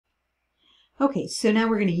Okay, so now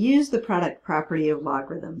we're going to use the product property of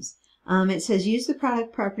logarithms. It says use the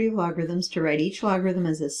product property of logarithms to write each logarithm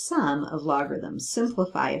as a sum of logarithms.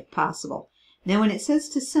 Simplify if possible. Now when it says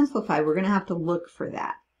to simplify, we're going to have to look for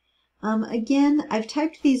that. Again, I've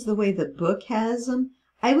typed these the way the book has them.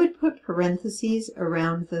 I would put parentheses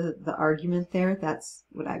around the argument there. That's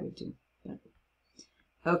what I would do.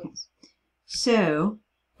 Okay, so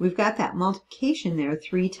we've got that multiplication there,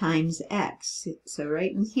 3 times x. So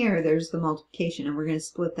right in here, there's the multiplication, and we're going to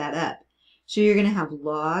split that up. So you're going to have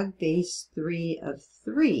log base 3 of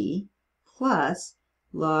 3 plus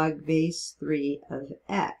log base 3 of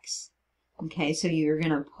x. Okay, so you're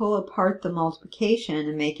going to pull apart the multiplication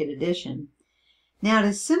and make it addition. Now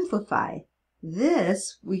to simplify,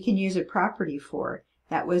 this we can use a property for.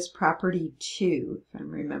 That was property 2, if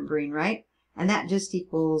I'm remembering right, and that just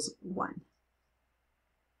equals 1.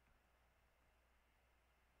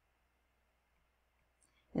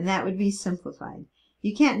 And that would be simplified.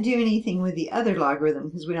 You can't do anything with the other logarithm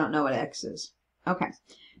because we don't know what x is. Okay,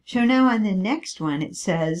 so now on the next one it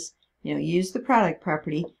says, use the product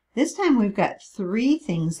property. This time we've got 3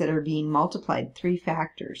 things that are being multiplied, 3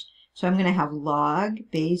 factors. So I'm going to have log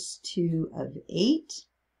base 2 of 8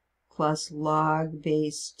 plus log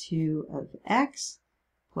base 2 of x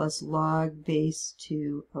plus log base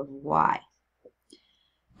 2 of y.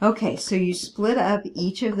 Okay, so you split up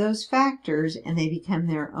each of those factors and they become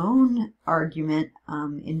their own argument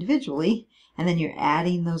individually, and then you're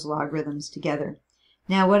adding those logarithms together.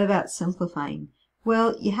 Now what about simplifying?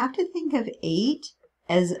 Well, you have to think of 8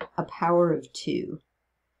 as a power of 2.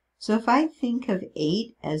 So if I think of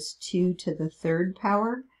 8 as 2 to the 3rd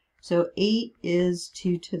power, so 8 is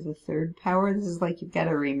 2 to the 3rd power. This is like you've got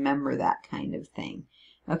to remember that kind of thing.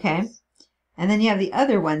 Okay? And then you have the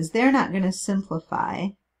other ones. They're not going to simplify.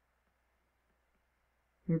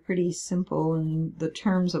 They're pretty simple in the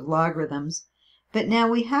terms of logarithms. But now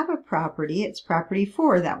we have a property. It's property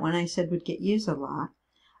 4. That one I said would get used a lot.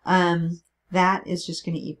 That is just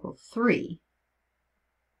going to equal 3.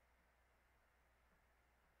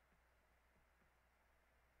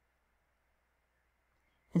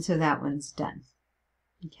 And so that one's done.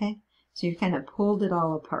 Okay? So you've kind of pulled it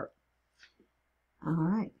all apart. All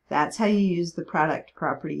right. That's how you use the product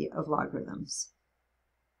property of logarithms.